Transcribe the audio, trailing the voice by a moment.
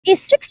Is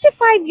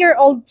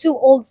 65-year-old too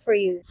old for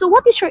you? So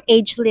what is your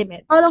age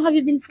limit? How long have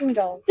you been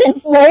single?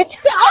 Since birth?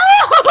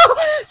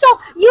 Oh! So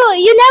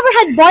you never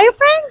had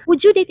boyfriend?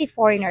 Would you date a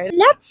foreigner?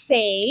 Let's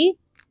say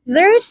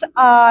there's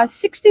a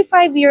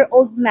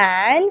 65-year-old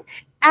man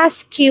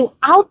ask you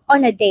out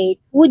on a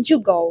date. Would you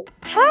go?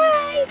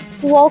 Hi!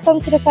 Welcome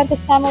to the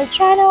FUENTES Family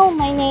Channel.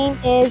 My name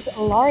is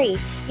Lorie.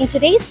 In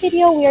today's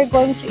video, we are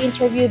going to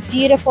interview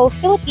beautiful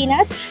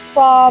Filipinas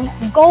from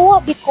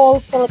Goa,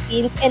 Bicol,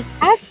 Philippines, and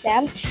ask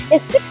them,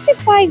 is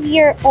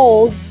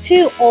 65-year-old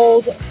too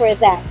old for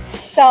them?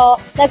 So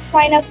let's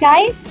find out,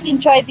 guys.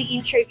 Enjoy the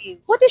interview.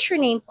 What is your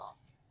name, po?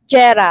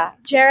 Jera.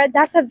 Jera,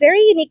 that's a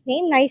very unique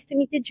name. Nice to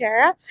meet you,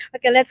 Jera.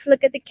 Okay, let's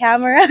look at the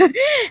camera.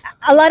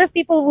 A lot of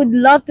people would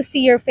love to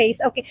see your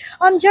face. Okay,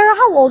 Jera,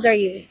 how old are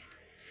you?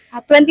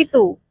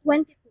 22.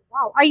 22.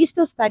 Wow. Are you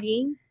still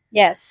studying?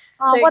 Yes.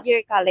 Third What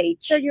year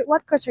college.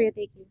 what course are you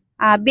taking?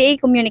 BA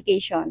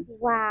Communication.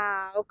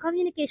 Wow,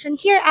 communication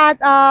here at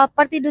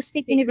Partido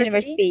State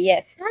University.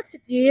 Yes. That's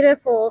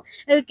beautiful.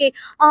 Okay.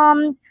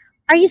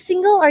 Are you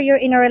single or you're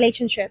in a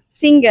relationship?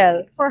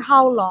 Single. For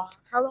how long?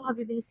 How long have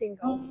you been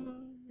single?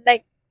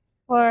 Like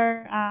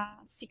for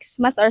 6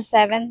 months or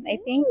 7, I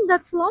think.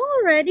 That's long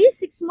already.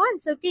 6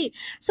 months. Okay.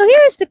 So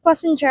here is the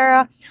question,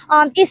 Jera.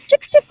 Is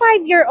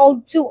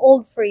 65-year-old too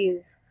old for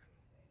you?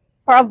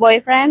 For a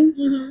boyfriend?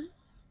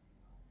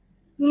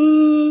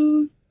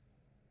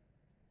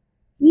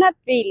 Not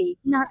really.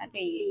 Not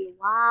really.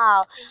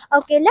 Wow.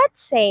 Okay,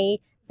 let's say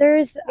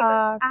there's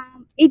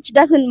Age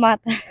doesn't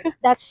matter.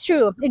 that's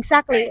true.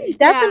 Exactly.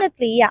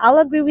 Definitely. Yeah, I'll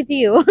agree with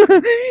you.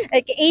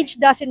 Like age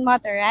doesn't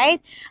matter,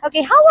 right?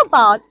 Okay, how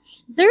about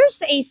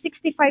there's a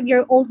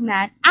 65-year-old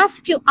man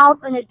ask you out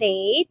on a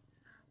date?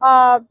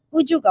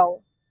 Would you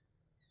go?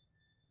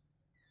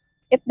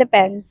 It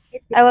depends.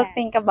 It I will depends.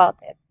 think about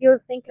it. You'll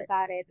think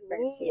about it.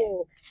 First, yeah.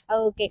 Ooh.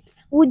 Okay.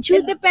 Would you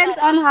It depends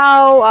on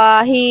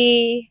how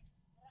he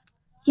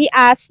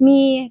asked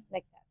me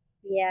like that.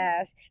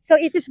 Yes. So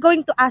if he's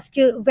going to ask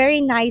you very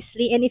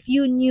nicely and if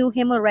you knew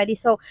him already,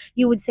 so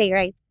you would say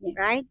right? Yeah.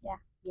 Right? Yeah.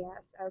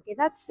 Yes. Okay.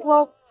 That's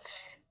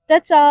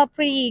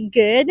pretty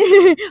good,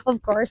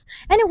 of course.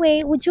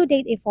 Anyway, would you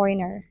date a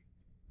foreigner?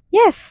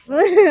 Yes.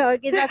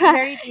 Okay, that's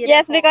very beautiful.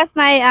 Yes, because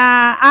my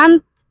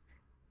aunt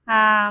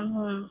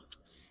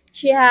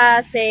she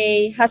has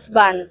a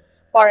husband,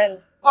 foreign.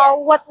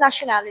 What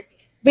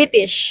nationality?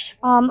 British.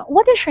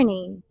 What is your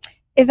name?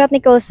 Yvette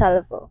Nicole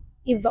Salvo.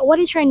 Eva. What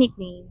is your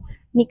nickname?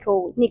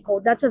 Nicole. Nicole.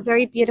 That's a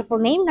very beautiful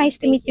name. Nice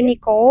to meet you,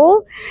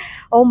 Nicole.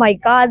 Oh my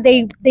God,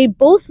 they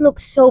both look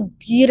so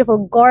beautiful,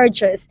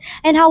 gorgeous.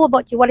 And how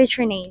about you? What is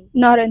your name?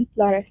 Noren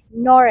Flores.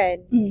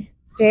 Noren. Mm.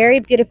 Very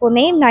beautiful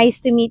name. Nice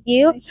to meet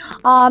you.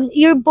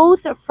 You're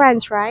both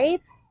friends,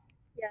 right?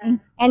 Yeah.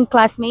 And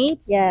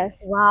classmates?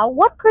 Yes. Wow.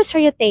 What course are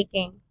you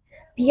taking?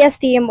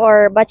 PSTM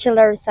or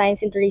Bachelor of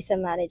Science in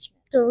Tourism Management.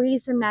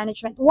 Tourism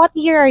Management. What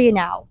year are you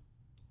now?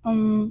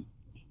 Don't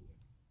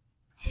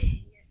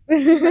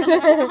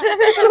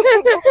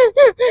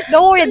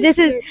worry. This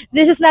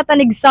is not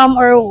an exam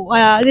or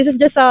this is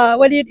just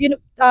what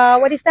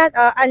is that?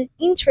 An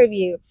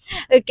interview.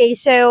 Okay.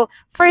 So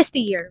first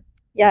year.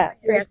 Yeah.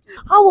 Yes.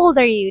 How old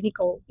are you,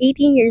 Nicole?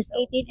 18 years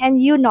old. 18.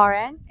 And you,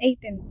 Noren?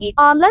 18.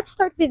 Let's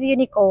start with you,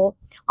 Nicole.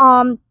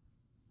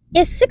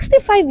 Is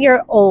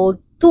 65-year-old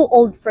too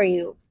old for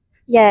you?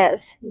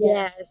 Yes.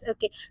 Yes.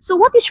 Okay. So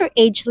what is your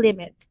age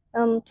limit?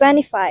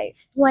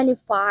 25.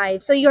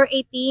 25. So you're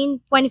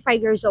 18,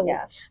 25 years old.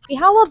 Yeah. Okay,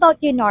 how about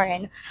you,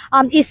 Noren?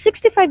 Is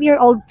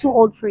 65-year-old too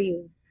old for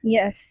you?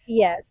 Yes.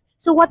 Yes.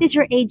 So what is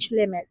your age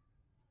limit?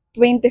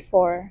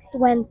 24.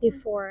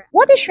 24.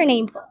 What is your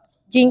name, po?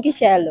 Jinky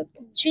Shello.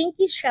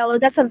 Jinky Shello.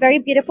 That's a very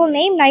beautiful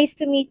name. Nice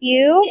to meet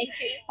you. Thank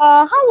you.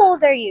 How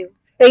old are you?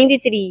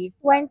 23.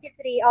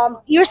 23.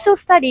 You're still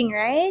studying,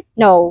 right?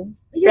 No.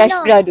 You're Fresh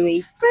not.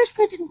 graduate. Fresh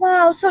graduate.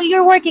 Wow. So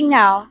you're working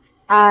now?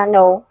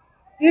 No.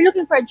 You're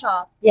looking for a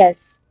job?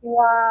 Yes.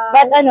 Wow.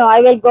 But I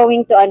will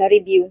going to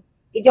review.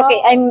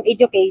 Oh. I'm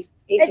education.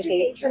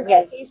 Education.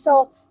 Yes. Okay.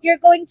 So you're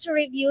going to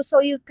review so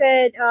you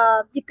could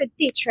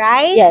teach,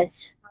 right?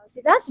 Yes.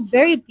 See, that's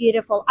very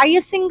beautiful. Are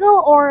you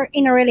single or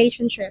in a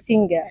relationship?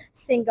 Single.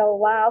 Single.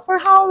 Wow. For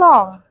how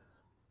long?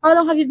 How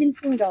long have you been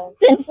single?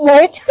 Since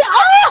birth?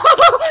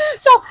 Oh!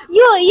 So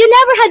you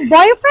never had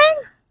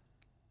boyfriend?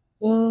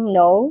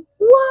 No.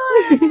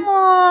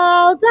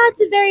 Wow,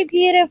 that's very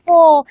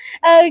beautiful.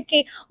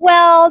 Okay.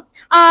 Well,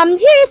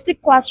 here is the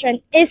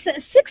question. Is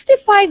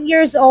 65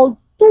 years old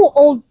too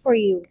old for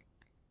you?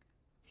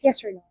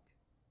 Yes or no?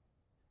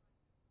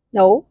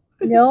 No.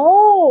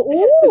 No.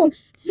 Ooh.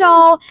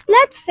 So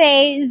let's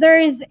say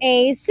there's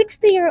a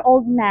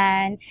 60-year-old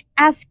man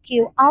ask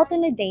you out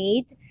on a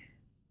date,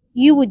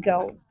 you would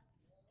go.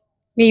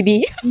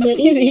 Maybe.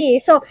 Maybe.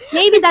 So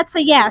maybe that's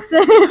a yes.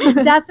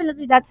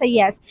 Definitely that's a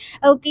yes.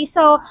 Okay,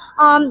 so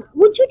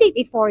would you date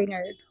a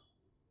foreigner?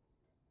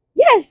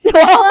 Yes.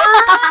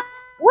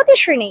 What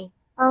is your name?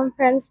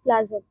 Friends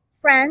Plaza.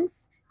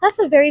 France. That's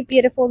a very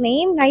beautiful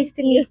name. Nice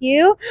to meet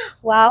you.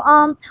 Wow.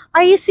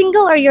 Are you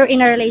single or you're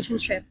in a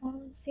relationship?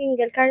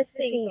 Single. Currently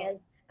single.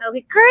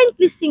 Okay,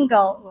 currently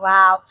single.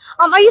 Wow.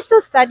 Are you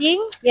still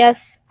studying?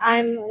 Yes,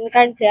 I'm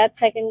currently at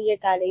second year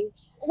college.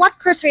 What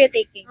course are you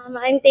taking?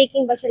 I'm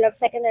taking Bachelor of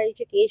Secondary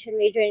Education,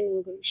 major in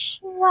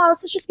English. Wow,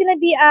 so she's gonna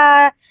be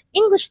a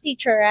English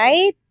teacher,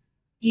 right?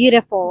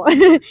 Beautiful.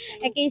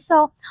 Okay,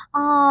 so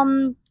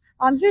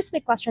here's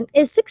my question: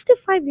 Is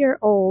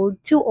 65-year-old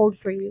too old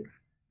for you?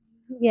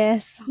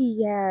 Yes.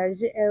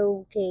 Yes.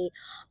 Okay.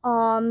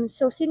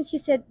 So since you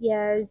said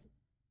yes,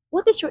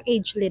 what is your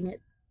age limit?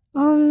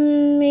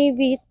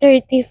 Maybe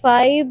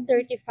 35.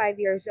 35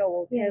 years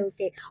old. Yes.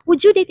 Okay.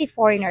 Would you date a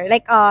foreigner,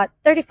 like a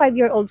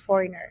 35-year-old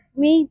foreigner?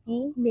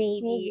 Maybe.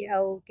 Maybe. Maybe.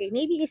 Okay.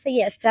 Maybe it's a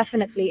yes,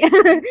 definitely.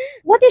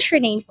 What is your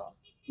name po?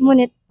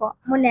 Munit po.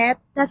 Monette.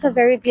 That's a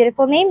very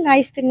beautiful name.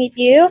 Nice to meet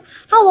you.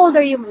 How old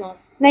are you,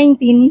 Monette?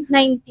 19.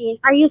 19.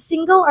 Are you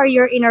single or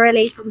you're in a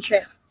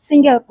relationship?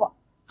 Single po.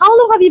 How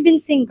long have you been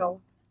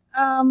single?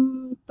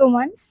 2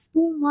 months.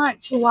 2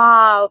 months.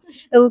 Wow.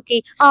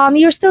 Okay.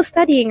 You're still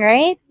studying,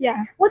 right?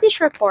 Yeah. What is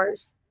your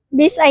course?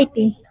 This IT.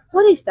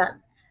 What is that?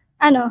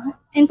 Ano,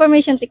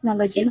 information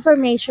technology.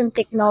 Information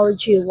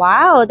technology.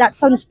 Wow, that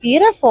sounds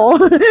beautiful.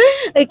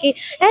 Okay.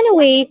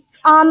 Anyway,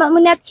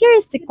 Monette, here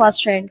is the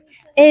question.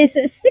 Is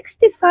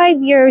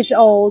 65 years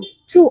old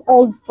too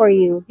old for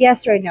you?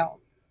 Yes or no?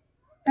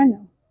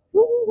 Ano?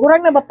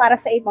 Murang na ba para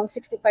sa ibang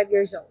 65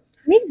 years old?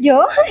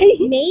 Medyo.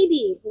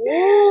 Maybe.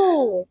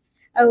 Ooh.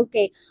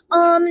 Okay.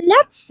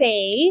 Let's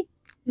say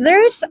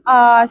there's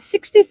a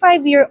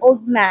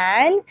 65-year-old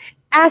man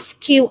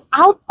ask you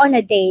out on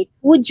a date.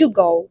 Would you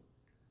go?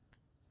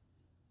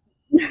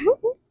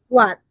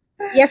 What?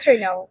 Yes or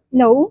no?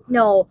 No.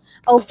 No.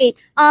 Okay.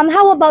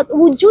 How about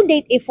would you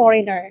date a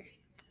foreigner?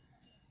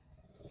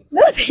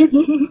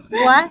 Nothing.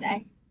 What?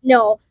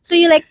 No. So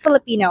you like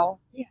Filipino?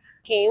 Yeah.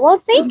 Okay. Well,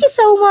 thank you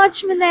so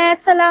much,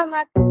 Manette.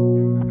 Salamat.